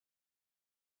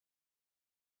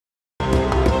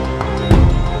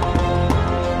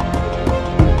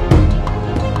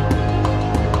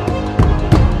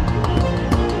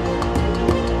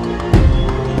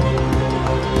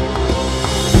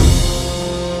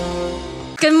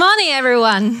Good morning,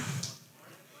 everyone.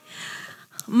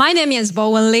 My name is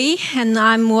Bowen Li, and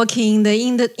I'm working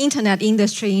in the internet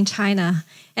industry in China.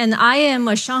 And I am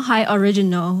a Shanghai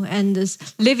original and is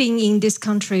living in this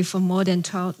country for more than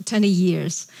 20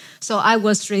 years. So I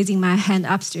was raising my hand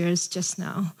upstairs just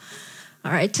now.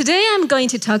 All right, today I'm going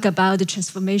to talk about the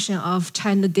transformation of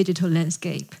China's digital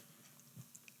landscape.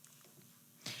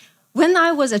 When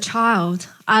I was a child,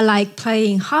 I liked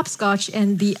playing hopscotch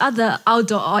and the other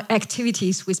outdoor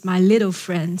activities with my little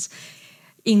friends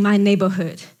in my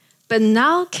neighborhood. But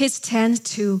now kids tend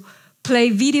to play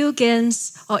video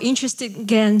games or interesting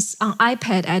games on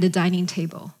iPad at the dining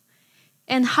table.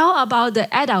 And how about the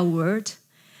adult world?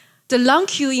 The long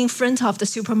queue in front of the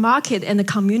supermarket and the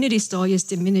community store is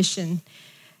diminishing.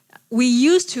 We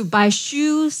used to buy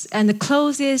shoes and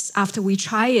clothes after we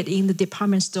try it in the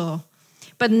department store.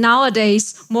 But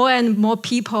nowadays, more and more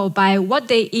people buy what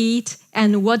they eat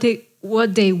and what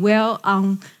they wear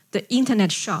on the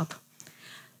internet shop.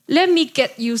 Let me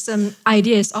get you some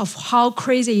ideas of how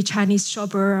crazy Chinese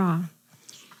shoppers are.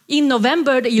 In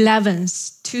November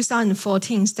 11th,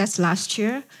 2014, that's last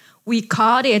year, we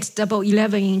called it Double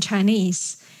 11 in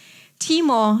Chinese.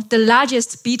 Tmall, the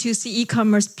largest B2C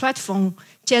e-commerce platform,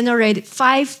 generated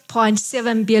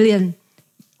 5.7 billion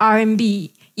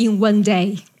RMB in one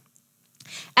day.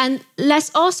 And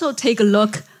let's also take a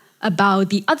look about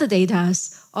the other data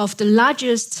of the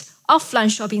largest offline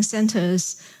shopping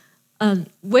centers,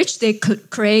 which they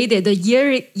created the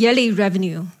yearly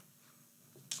revenue.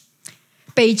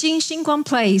 Beijing Xinguang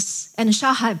Place and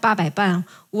Shanghai Babaiban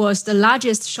was the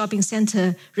largest shopping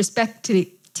center,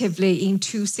 respectively, in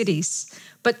two cities.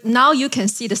 But now you can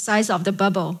see the size of the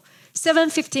bubble: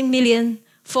 750 million,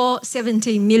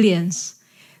 470 million.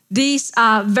 These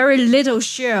are very little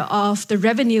share of the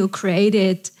revenue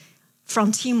created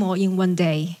from Tmall in one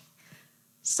day.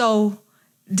 So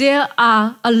there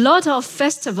are a lot of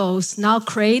festivals now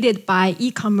created by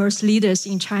e-commerce leaders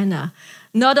in China,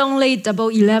 not only Double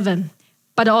 11,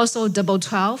 but also Double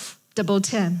 12, Double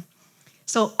 10.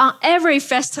 So on every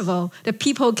festival, the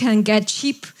people can get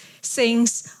cheap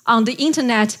things on the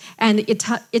internet, and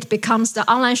it becomes the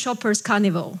online shoppers'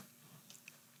 carnival.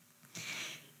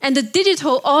 And the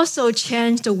digital also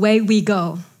changed the way we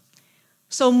go.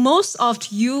 So most of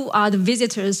you are the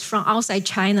visitors from outside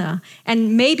China,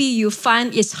 and maybe you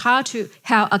find it's hard to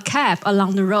have a cab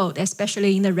along the road,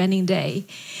 especially in the rainy day,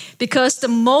 because the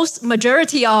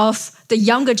majority of the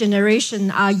younger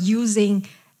generation are using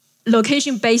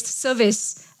location-based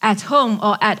service at home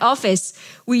or at office.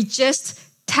 We just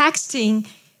texting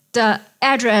the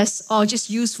address or just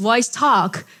use voice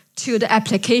talk to the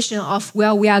application of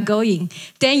where we are going.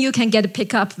 Then you can get a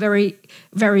pickup very,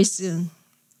 very soon.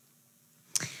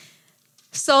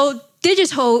 So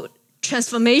digital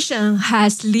transformation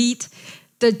has led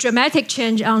the dramatic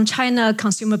change on China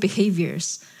consumer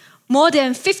behaviors. More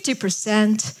than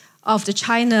 50% of the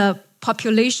China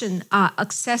population are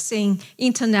accessing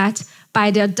internet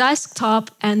by their desktop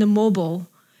and mobile.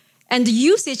 And the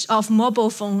usage of mobile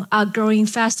phone are growing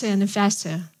faster and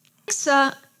faster.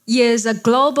 Alexa is a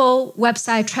global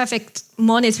website traffic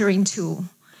monitoring tool.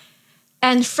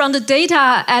 And from the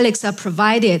data Alexa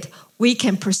provided, we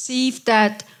can perceive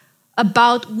that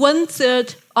about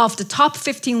 1/3 of the top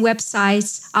 15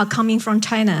 websites are coming from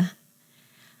China.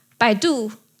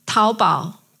 Baidu,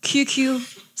 Taobao, QQ,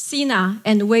 Sina,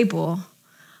 and Weibo.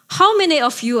 How many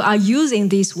of you are using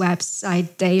these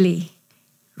websites daily?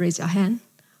 Raise your hand.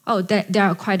 Oh, there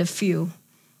are quite a few.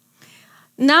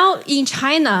 Now in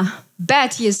China,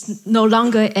 BAT is no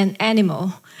longer an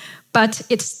animal, but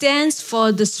it stands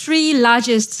for the three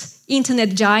largest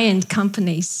internet giant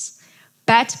companies.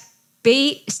 BAT,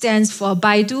 B stands for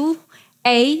Baidu,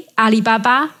 A,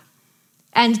 Alibaba,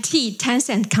 and T,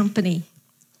 Tencent company.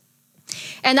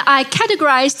 And I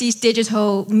categorize these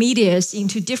digital medias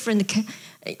into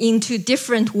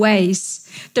different ways.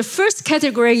 The first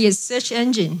category is search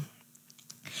engine.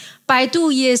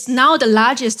 Baidu is now the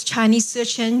largest Chinese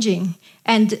search engine,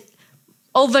 and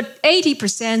over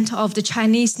 80% of the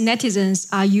Chinese netizens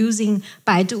are using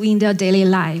Baidu in their daily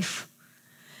life.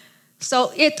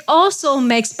 So it also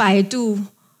makes Baidu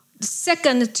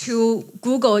second to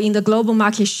Google in the global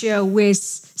market share with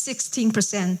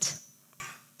 16%.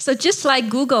 So just like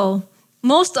Google,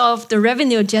 most of the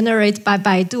revenue generated by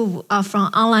Baidu are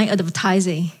from online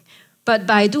advertising. But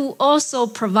Baidu also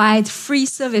provides free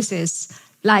services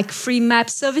like free map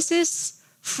services,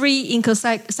 free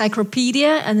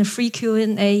encyclopedia, and free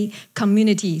Q&A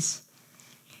communities.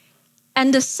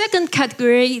 And the second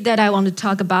category that I want to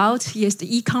talk about is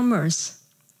the e-commerce.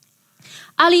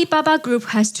 Alibaba Group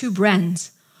has two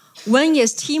brands. One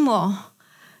is Tmall,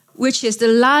 which is the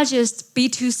largest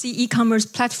B2C e-commerce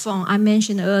platform I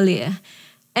mentioned earlier.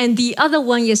 And the other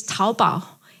one is Taobao,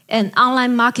 an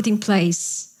online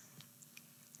marketplace.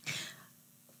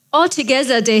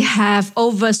 Altogether, they have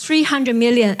over 300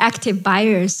 million active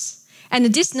buyers. And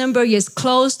this number is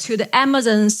close to the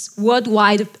Amazon's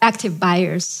worldwide active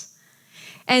buyers.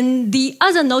 And the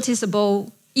other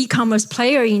noticeable e-commerce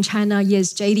player in China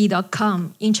is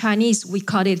JD.com. In Chinese, we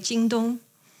call it Jingdong.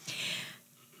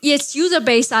 Its user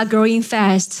base are growing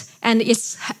fast, and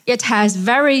it has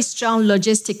very strong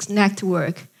logistics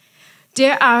network.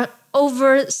 There are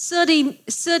over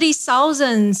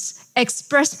 30,000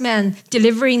 expressmen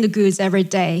delivering the goods every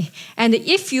day. And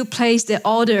if you place the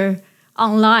order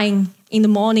online in the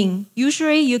morning,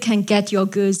 usually you can get your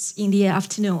goods in the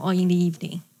afternoon or in the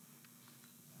evening.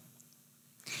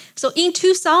 So in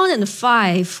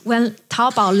 2005, when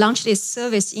Taobao launched its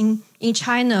service in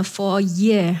China for a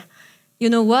year, you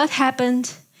know what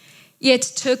happened? It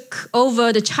took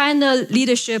over the China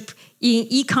leadership in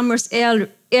e-commerce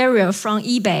area from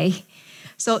eBay.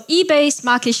 So eBay's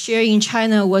market share in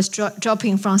China was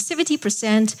dropping from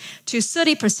 70% to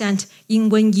 30% in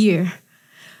 1 year.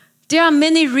 There are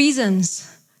many reasons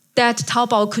that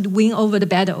Taobao could win over the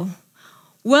battle.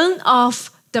 One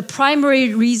of the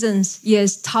primary reasons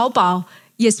is Taobao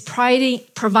is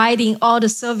providing all the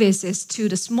services to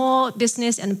the small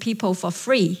business and people for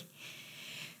free.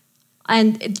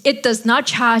 And it does not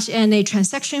charge any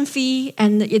transaction fee,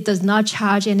 and it does not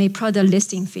charge any product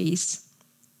listing fees.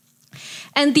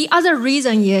 And the other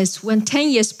reason is when 10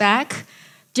 years back,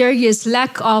 there is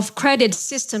lack of credit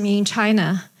system in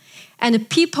China, and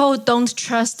people don't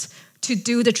trust to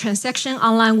do the transaction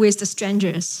online with the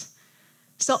strangers.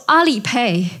 So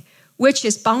Alipay, which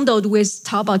is bundled with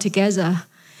Taobao together,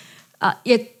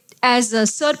 it as a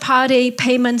third-party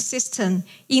payment system,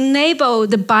 enable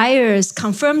the buyers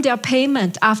confirm their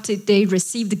payment after they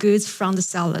receive the goods from the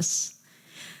sellers.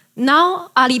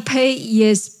 Now, Alipay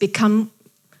is becoming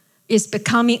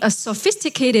a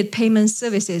sophisticated payment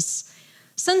services.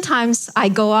 Sometimes I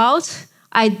go out,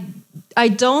 I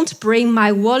don't bring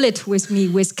my wallet with me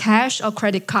with cash or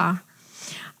credit card.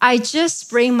 I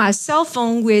just bring my cell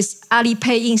phone with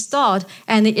Alipay installed,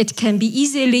 and it can be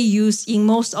easily used in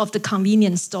most of the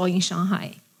convenience stores in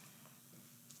Shanghai.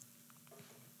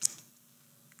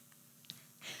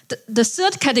 The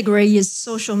third category is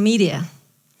social media.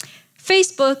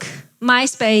 Facebook,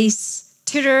 MySpace,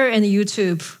 Twitter, and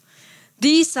YouTube.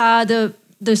 These are the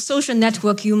social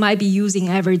network you might be using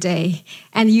every day,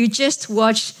 and you just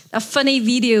watch funny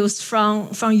videos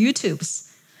from YouTube.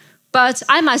 But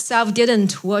I myself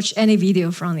didn't watch any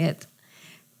video from it.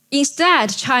 Instead,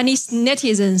 Chinese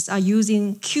netizens are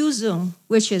using Qzone,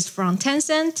 which is from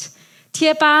Tencent,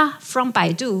 Tieba from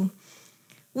Baidu,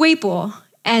 Weibo,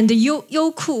 and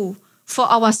Youku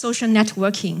for our social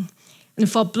networking,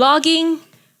 and for blogging,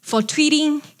 for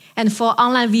tweeting, and for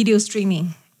online video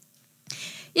streaming.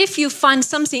 If you find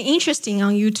something interesting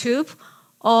on YouTube,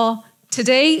 or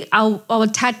today our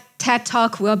TED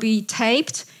Talk will be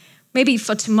taped, maybe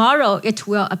for tomorrow, it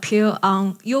will appear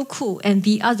on Youku and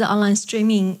the other online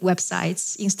streaming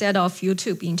websites instead of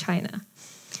YouTube in China.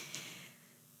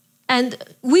 And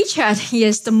WeChat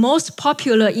is the most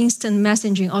popular instant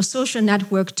messaging or social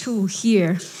network tool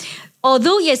here.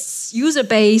 Although its user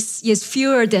base is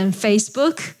fewer than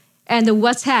Facebook and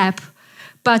WhatsApp,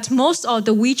 but most of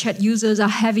the WeChat users are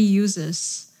heavy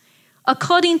users.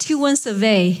 According to one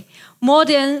survey, more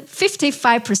than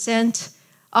 55%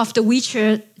 of the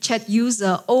WeChat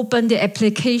user open the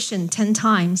application 10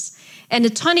 times, and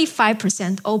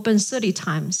 25% open 30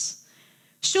 times.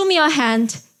 Show me your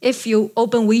hand if you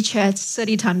open WeChat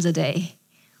 30 times a day.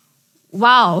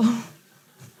 Wow.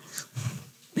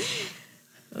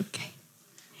 Okay.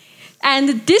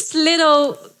 And this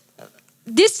little,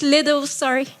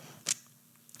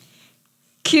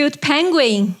 cute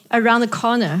penguin around the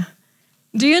corner,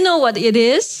 do you know what it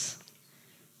is?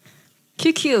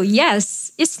 QQ,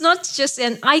 yes. It's not just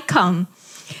an icon.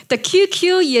 The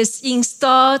QQ is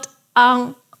installed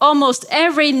on almost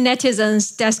every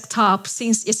netizen's desktop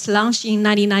since its launch in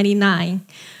 1999.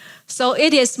 So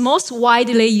it is most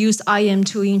widely used IM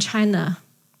tool in China.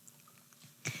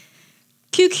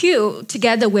 QQ,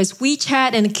 together with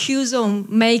WeChat and Qzone,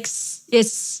 makes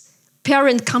its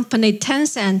parent company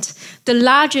Tencent the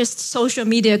largest social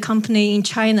media company in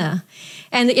China,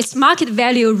 and its market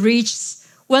value reached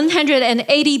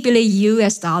 $180 billion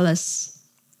US.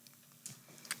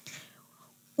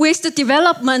 With the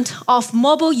development of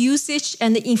mobile usage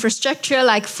and infrastructure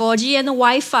like 4G and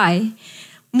Wi-Fi,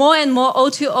 more and more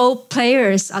O2O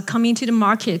players are coming to the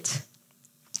market.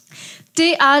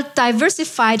 They are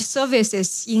diversified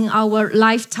services in our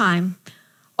lifetime.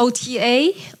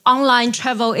 OTA, online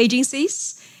travel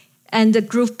agencies, and the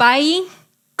group buying,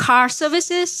 car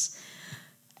services,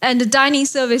 and the dining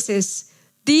services.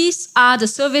 These are the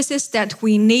services that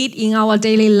we need in our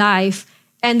daily life,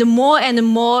 and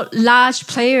more large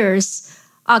players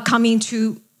are coming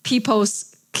to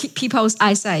people's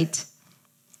eyesight.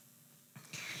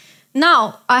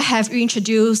 Now, I have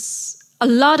introduced a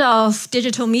lot of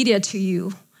digital media to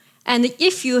you. And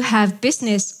if you have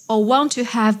business or want to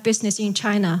have business in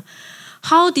China,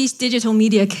 how these digital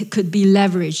media could be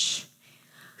leveraged.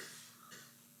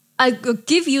 I will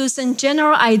give you some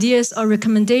general ideas or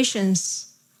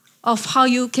recommendations of how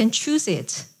you can choose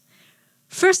it.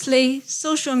 Firstly,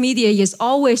 social media is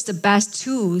always the best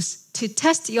tools to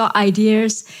test your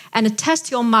ideas and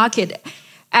test your market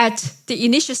at the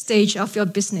initial stage of your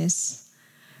business.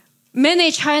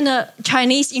 Many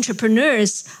Chinese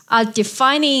entrepreneurs are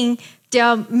defining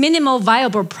their minimal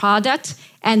viable product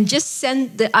and just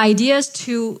send the ideas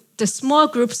to the small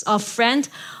groups of friends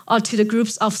or to the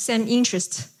groups of same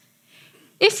interest.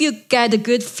 If you get a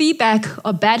good feedback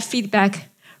or bad feedback,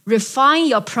 refine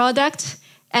your product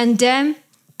and then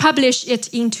publish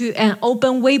it into an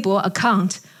open Weibo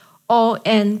account or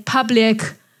a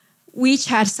public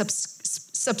WeChat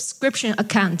subscription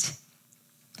account.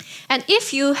 And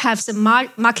if you have some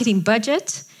marketing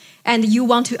budget and you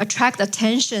want to attract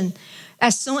attention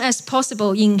as soon as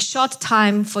possible in short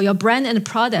time for your brand and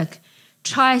product,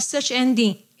 try search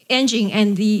engine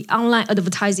and the online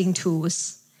advertising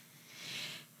tools.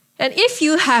 And if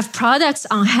you have products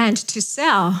on hand to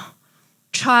sell,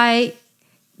 try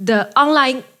the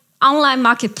online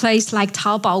marketplace like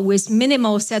Taobao with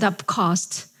minimal setup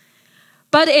cost.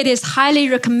 But it is highly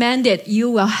recommended you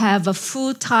will have a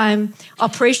full-time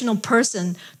operational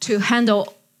person to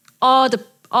handle all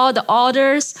the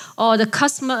orders, all the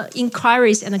customer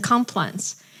inquiries and the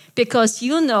complaints. Because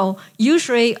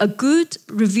usually a good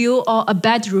review or a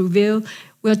bad review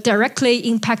will directly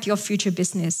impact your future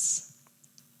business.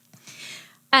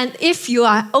 And if you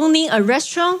are owning a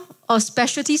restaurant or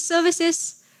specialty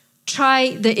services,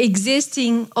 try the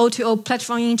existing O2O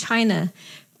platform in China,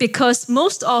 because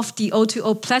most of the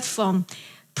O2O platform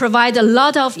provide a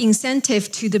lot of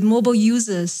incentive to the mobile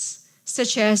users,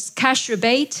 such as cash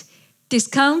rebate,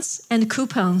 discounts, and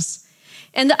coupons.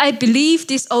 And I believe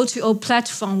this O2O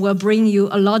platform will bring you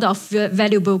a lot of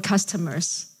valuable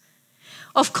customers.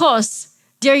 Of course,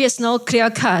 there is no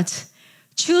clear cut.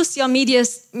 Choose your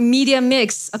media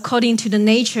mix according to the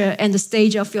nature and the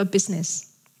stage of your business.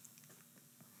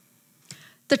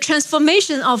 The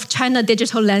transformation of China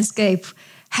digital landscape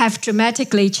have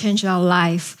dramatically changed our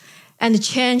life and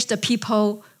changed the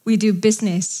people we do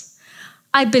business.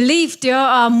 I believe there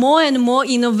are more and more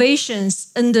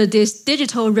innovations under this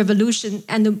digital revolution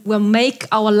and will make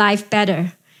our life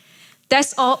better.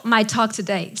 That's all my talk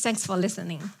today. Thanks for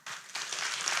listening.